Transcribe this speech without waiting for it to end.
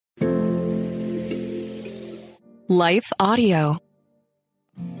Life Audio.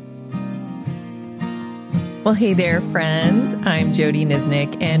 Well, hey there, friends. I'm Jody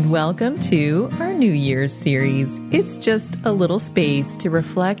Nisnik, and welcome to our New Year's series. It's just a little space to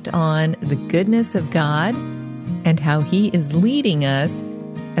reflect on the goodness of God and how He is leading us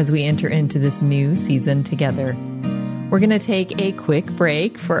as we enter into this new season together. We're going to take a quick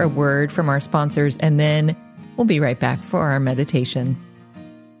break for a word from our sponsors, and then we'll be right back for our meditation.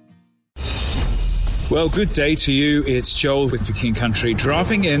 Well, good day to you. It's Joel with The King Country,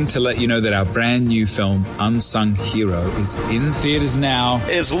 dropping in to let you know that our brand new film, Unsung Hero, is in theaters now.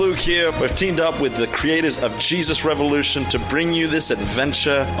 It's Luke here. We've teamed up with the creators of Jesus Revolution to bring you this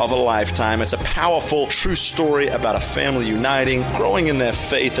adventure of a lifetime. It's a powerful, true story about a family uniting, growing in their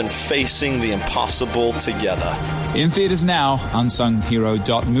faith, and facing the impossible together. In theaters now,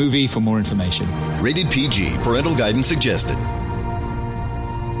 unsunghero.movie for more information. Rated PG. Parental guidance suggested.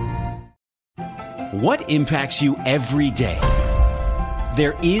 What impacts you every day?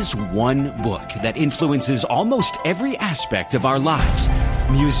 There is one book that influences almost every aspect of our lives.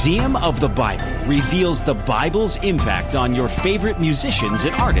 Museum of the Bible reveals the Bible's impact on your favorite musicians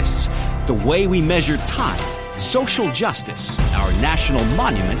and artists, the way we measure time, social justice, our national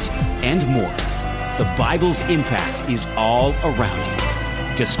monuments, and more. The Bible's impact is all around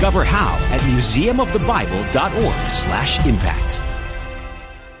you. Discover how at museumofthebible.org/impact.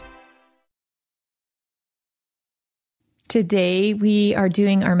 Today, we are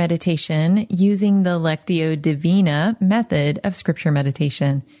doing our meditation using the Lectio Divina method of scripture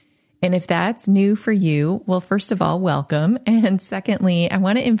meditation. And if that's new for you, well, first of all, welcome. And secondly, I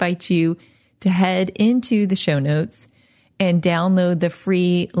want to invite you to head into the show notes and download the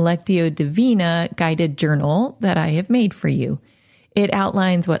free Lectio Divina guided journal that I have made for you. It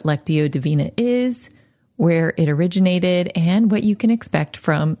outlines what Lectio Divina is, where it originated, and what you can expect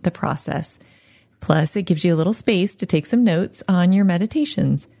from the process. Plus, it gives you a little space to take some notes on your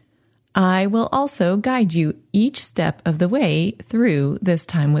meditations. I will also guide you each step of the way through this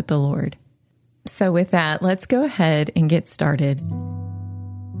time with the Lord. So with that, let's go ahead and get started.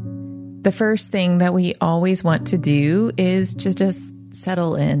 The first thing that we always want to do is to just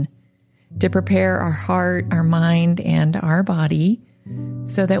settle in, to prepare our heart, our mind, and our body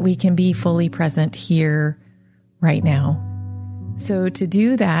so that we can be fully present here right now. So to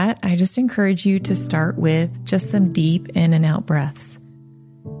do that, I just encourage you to start with just some deep in and out breaths.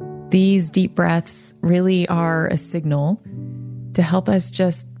 These deep breaths really are a signal to help us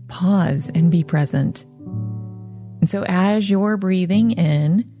just pause and be present. And so as you're breathing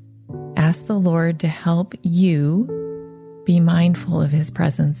in, ask the Lord to help you be mindful of His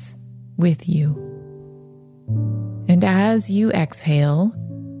presence with you. And as you exhale,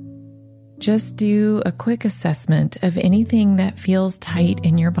 just do a quick assessment of anything that feels tight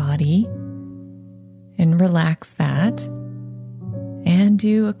in your body and relax that. And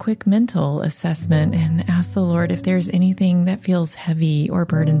do a quick mental assessment and ask the Lord if there's anything that feels heavy or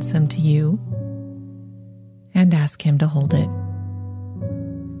burdensome to you, and ask Him to hold it.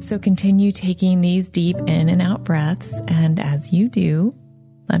 So continue taking these deep in and out breaths, and as you do,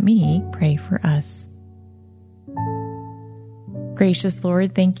 let me pray for us. Gracious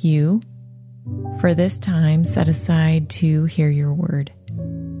Lord, thank you for this time set aside to hear your word.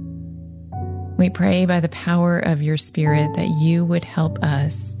 We pray by the power of your Spirit that you would help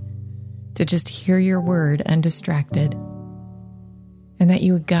us to just hear your word undistracted, and that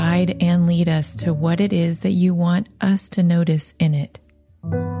you would guide and lead us to what it is that you want us to notice in it.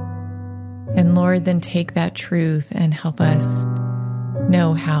 And Lord, then take that truth and help us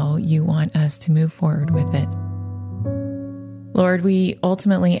know how you want us to move forward with it. Lord, we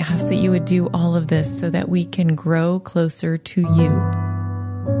ultimately ask that you would do all of this so that we can grow closer to you,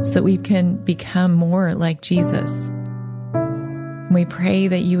 so that we can become more like Jesus. And we pray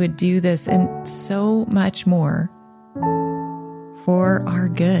that you would do this and so much more for our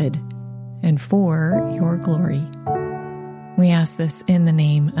good and for your glory. We ask this in the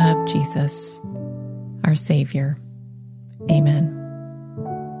name of Jesus, our Savior. Amen.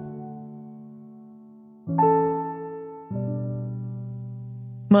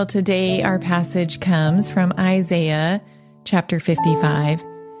 Well, today our passage comes from Isaiah chapter 55,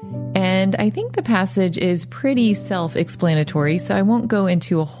 and I think the passage is pretty self-explanatory, so I won't go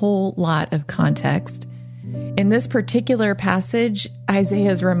into a whole lot of context. In this particular passage,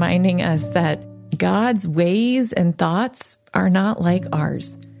 Isaiah is reminding us that God's ways and thoughts are not like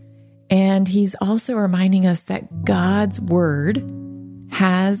ours. And he's also reminding us that God's word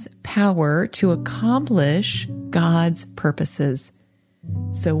has power to accomplish God's purposes.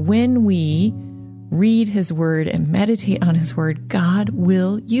 So when we read his word and meditate on his word, God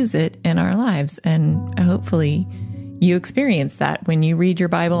will use it in our lives. And hopefully you experience that when you read your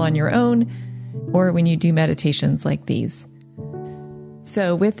Bible on your own or when you do meditations like these.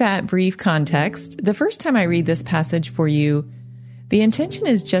 So with that brief context, the first time I read this passage for you, the intention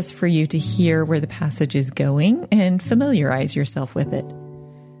is just for you to hear where the passage is going and familiarize yourself with it.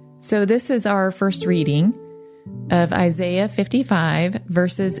 So this is our first reading of Isaiah 55,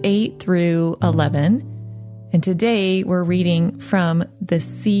 verses 8 through 11. And today we're reading from the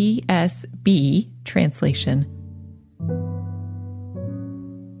CSB translation.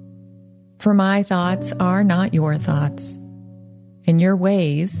 For my thoughts are not your thoughts, and your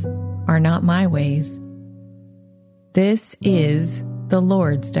ways are not my ways. This is the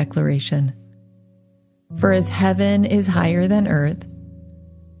Lord's declaration. For as heaven is higher than earth,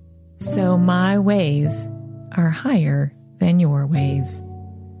 so my ways are higher than your ways,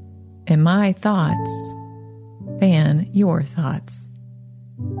 and my thoughts than your thoughts.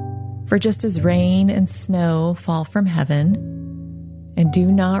 For just as rain and snow fall from heaven and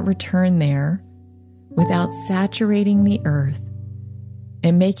do not return there without saturating the earth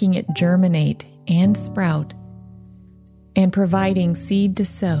and making it germinate and sprout, and providing seed to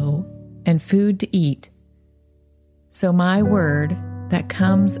sow and food to eat, so my word that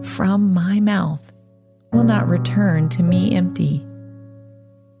comes from my mouth will not return to me empty,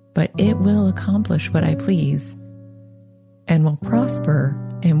 but it will accomplish what I please and will prosper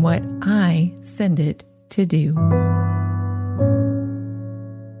in what I send it to do.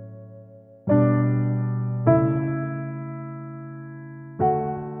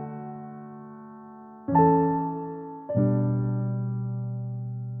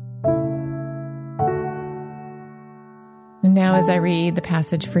 And now, as I read the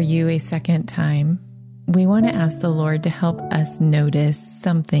passage for you a second time, we want to ask the Lord to help us notice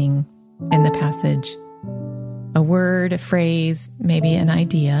something in the passage. A word, a phrase, maybe an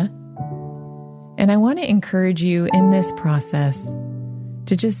idea. And I want to encourage you in this process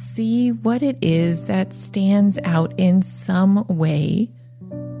to just see what it is that stands out in some way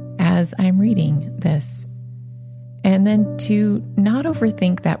as I'm reading this. And then to not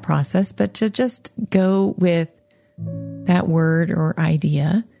overthink that process, but to just go with that word or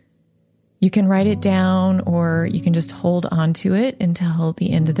idea. You can write it down, or you can just hold on to it until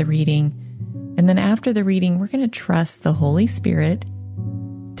the end of the reading. And then after the reading, we're going to trust the Holy Spirit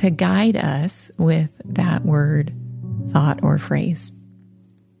to guide us with that word, thought, or phrase.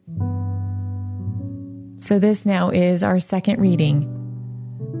 So this now is our second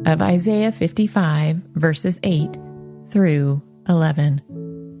reading of Isaiah 55, verses 8 through 11.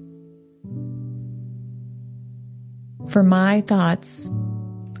 For my thoughts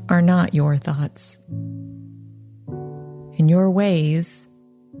are not your thoughts, and your ways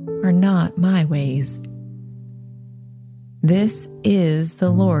are not my ways. This is the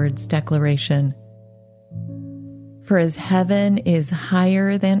Lord's declaration. For as heaven is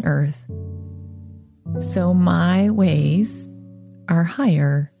higher than earth, so my ways are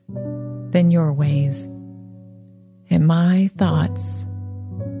higher than your ways, and my thoughts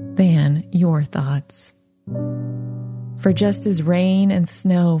than your thoughts. For just as rain and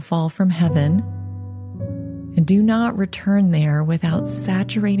snow fall from heaven and do not return there without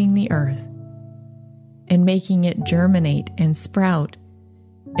saturating the earth and making it germinate and sprout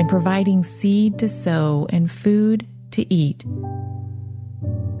and providing seed to sow and food to eat,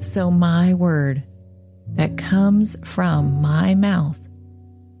 so my word that comes from my mouth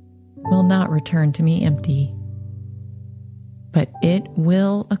will not return to me empty, but it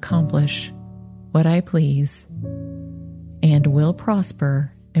will accomplish what I please and will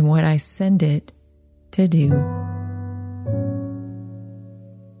prosper in what I send it to do.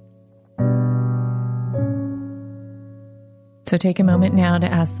 So take a moment now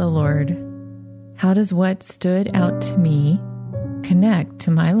to ask the Lord, how does what stood out to me connect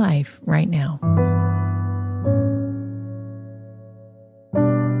to my life right now?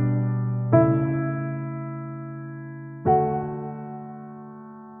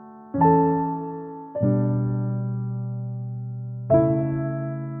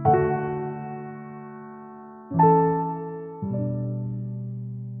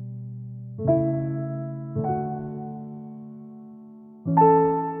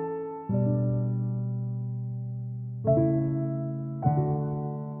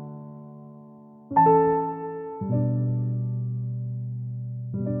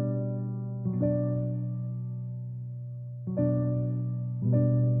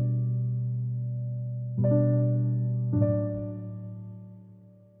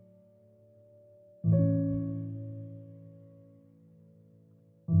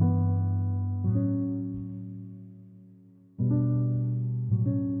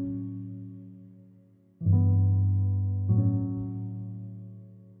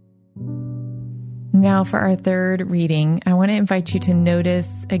 Now for our third reading, I want to invite you to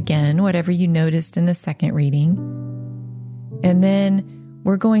notice again whatever you noticed in the second reading. And then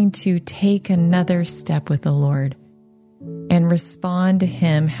we're going to take another step with the Lord and respond to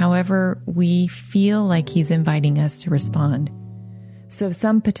Him however we feel like He's inviting us to respond. So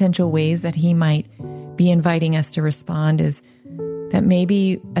some potential ways that He might be inviting us to respond is that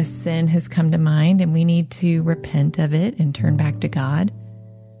maybe a sin has come to mind and we need to repent of it and turn back to God.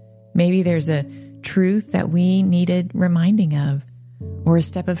 Maybe there's a truth that we needed reminding of, or a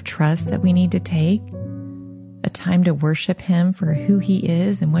step of trust that we need to take, a time to worship Him for who He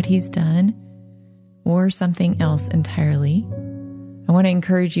is and what He's done, or something else entirely. I want to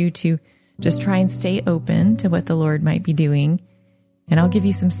encourage you to just try and stay open to what the Lord might be doing, and I'll give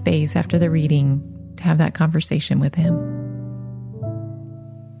you some space after the reading to have that conversation with Him.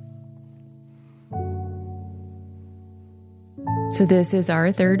 So this is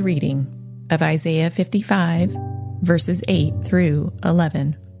our third reading of Isaiah 55, verses 8 through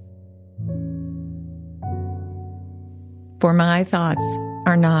 11. For my thoughts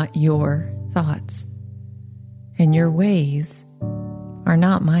are not your thoughts, and your ways are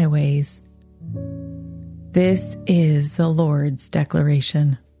not my ways. This is the Lord's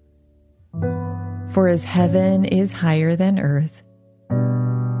declaration. For as heaven is higher than earth,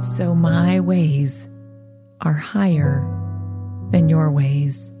 so my ways are higher than your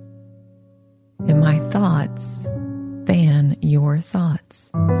ways, and my thoughts than your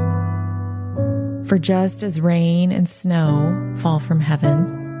thoughts. For just as rain and snow fall from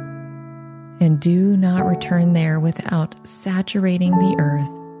heaven, and do not return there without saturating the earth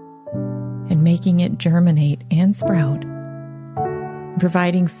and making it germinate and sprout, and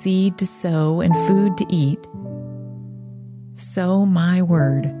providing seed to sow and food to eat, so my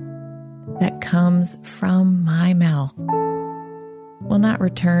word that comes from my mouth will not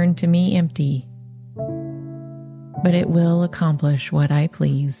return to me empty, but it will accomplish what I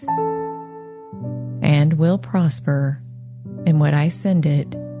please, and will prosper in what I send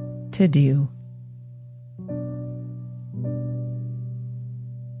it to do.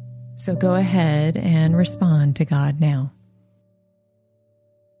 So go ahead and respond to God now.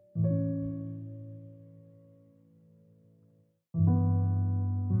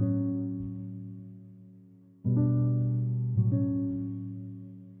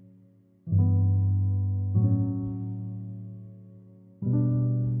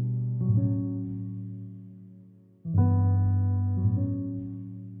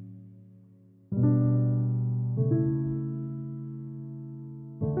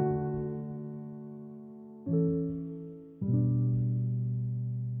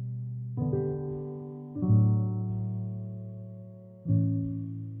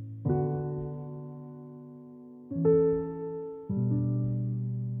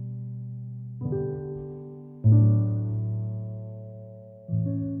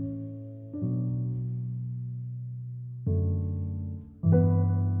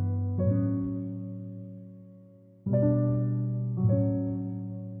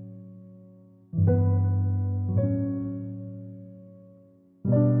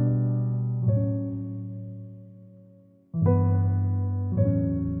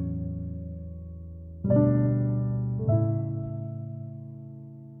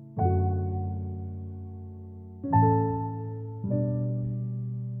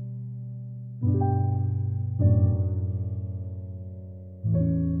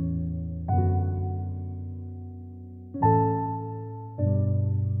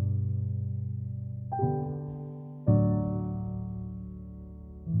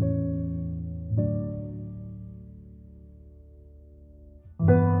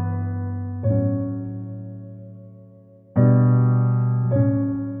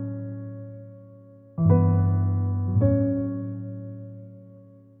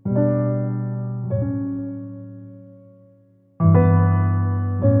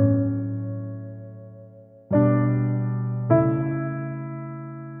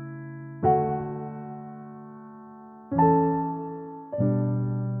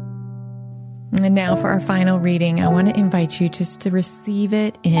 And now for our final reading, I want to invite you just to receive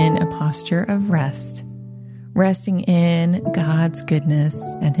it in a posture of rest, resting in God's goodness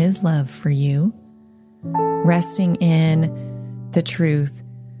and His love for you, resting in the truth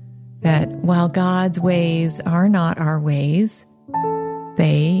that while God's ways are not our ways,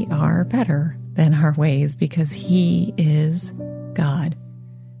 they are better than our ways because He is God.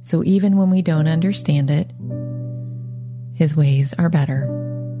 So even when we don't understand it, His ways are better.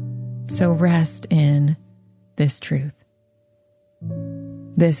 So rest in this truth.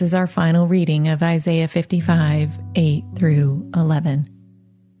 This is our final reading of Isaiah 55, 8 through 11.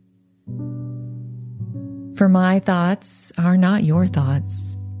 For my thoughts are not your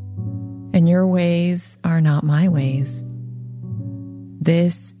thoughts, and your ways are not my ways.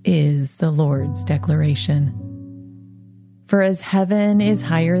 This is the Lord's declaration. For as heaven is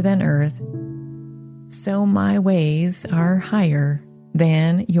higher than earth, so my ways are higher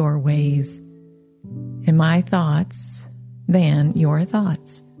than your ways, and my thoughts than your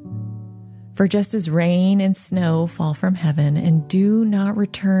thoughts. For just as rain and snow fall from heaven and do not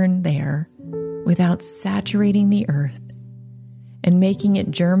return there without saturating the earth and making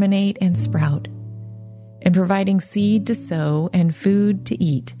it germinate and sprout, and providing seed to sow and food to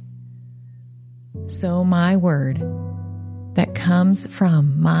eat, so my word that comes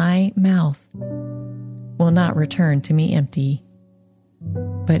from my mouth will not return to me empty,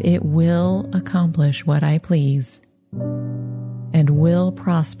 but it will accomplish what I please and will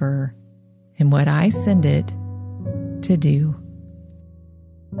prosper in what I send it to do.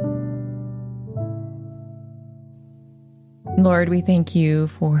 Lord, we thank you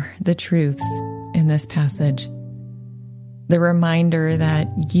for the truths in this passage, the reminder that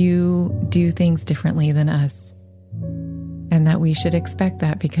you do things differently than us, and that we should expect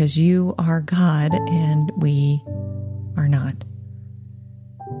that because you are God and we are not.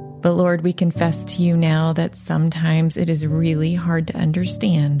 But Lord, we confess to you now that sometimes it is really hard to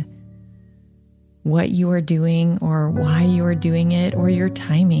understand what you are doing or why you are doing it or your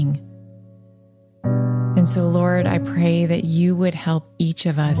timing. And so, Lord, I pray that you would help each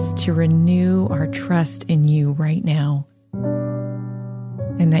of us to renew our trust in you right now,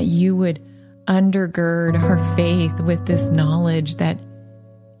 and that you would undergird our faith with this knowledge that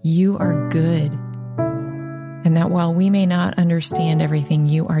you are good, and that while we may not understand everything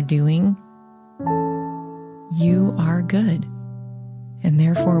you are doing, you are good. And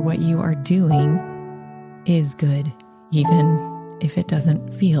therefore, what you are doing is good, even if it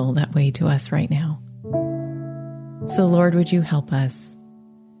doesn't feel that way to us right now. So, Lord, would you help us?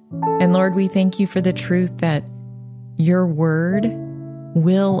 And Lord, we thank you for the truth that your word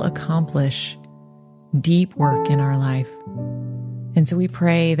will accomplish deep work in our life. And so we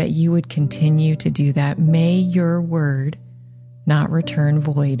pray that you would continue to do that. May your word not return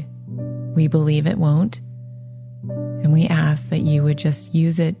void. We believe it won't. And we ask that you would just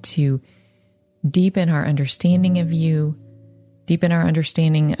use it to deepen our understanding of you, deepen our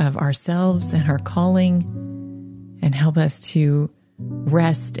understanding of ourselves and our calling, and help us to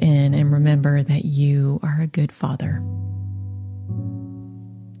rest in and remember that you are a good Father.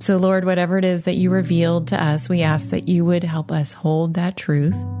 So, Lord, whatever it is that you revealed to us, we ask that you would help us hold that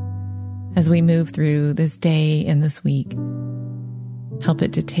truth as we move through this day and this week. Help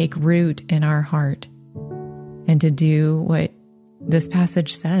it to take root in our heart and to do what this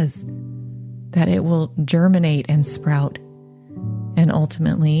passage says, that it will germinate and sprout and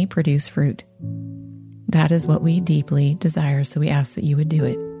ultimately produce fruit. That is what we deeply desire, so we ask that you would do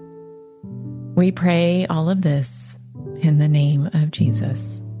it. We pray all of this in the name of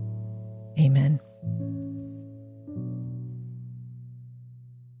Jesus. Amen.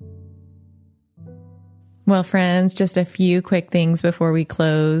 Well, friends, just a few quick things before we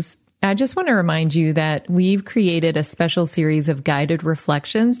close. I just want to remind you that we've created a special series of guided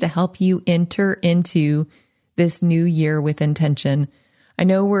reflections to help you enter into this new year with intention. I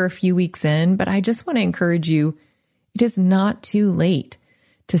know we're a few weeks in, but I just want to encourage you, it is not too late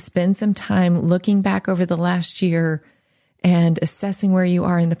to spend some time looking back over the last year and assessing where you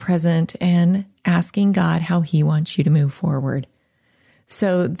are in the present and asking God how he wants you to move forward.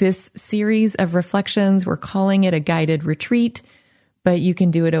 So this series of reflections, we're calling it a guided retreat, but you can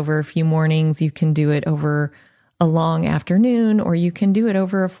do it over a few mornings. You can do it over a long afternoon, or you can do it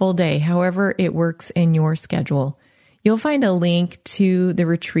over a full day, however it works in your schedule. You'll find a link to the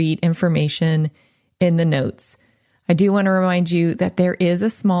retreat information in the notes. I do want to remind you that there is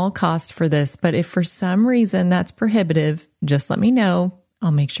a small cost for this, but if for some reason that's prohibitive, just let me know.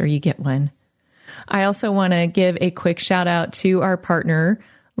 I'll make sure you get one. I also want to give a quick shout out to our partner,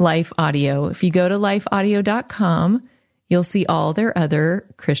 Life Audio. If you go to lifeaudio.com, you'll see all their other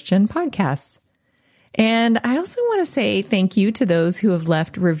Christian podcasts. And I also want to say thank you to those who have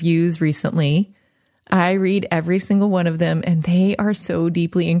left reviews recently. I read every single one of them, and they are so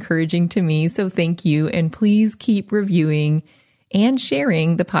deeply encouraging to me. So thank you. And please keep reviewing and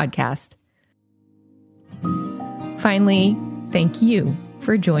sharing the podcast. Finally, thank you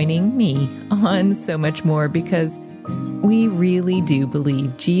for joining me on So Much More, because we really do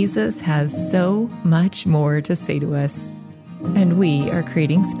believe Jesus has so much more to say to us, and we are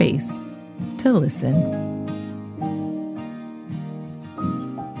creating space to listen.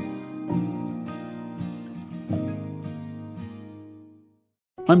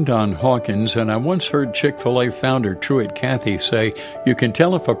 I'm Don Hawkins, and I once heard Chick-fil-A founder Truett Cathy say, "You can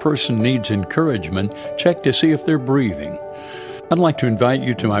tell if a person needs encouragement, check to see if they're breathing." I'd like to invite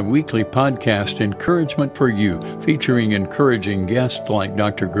you to my weekly podcast, Encouragement for You, featuring encouraging guests like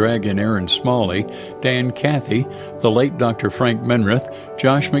Dr. Greg and Aaron Smalley, Dan Cathy, the late Dr. Frank Menrith,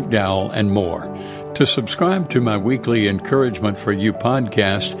 Josh McDowell, and more. To subscribe to my weekly Encouragement for You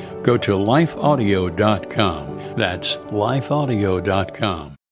podcast, go to lifeaudio.com. That's lifeaudio.com.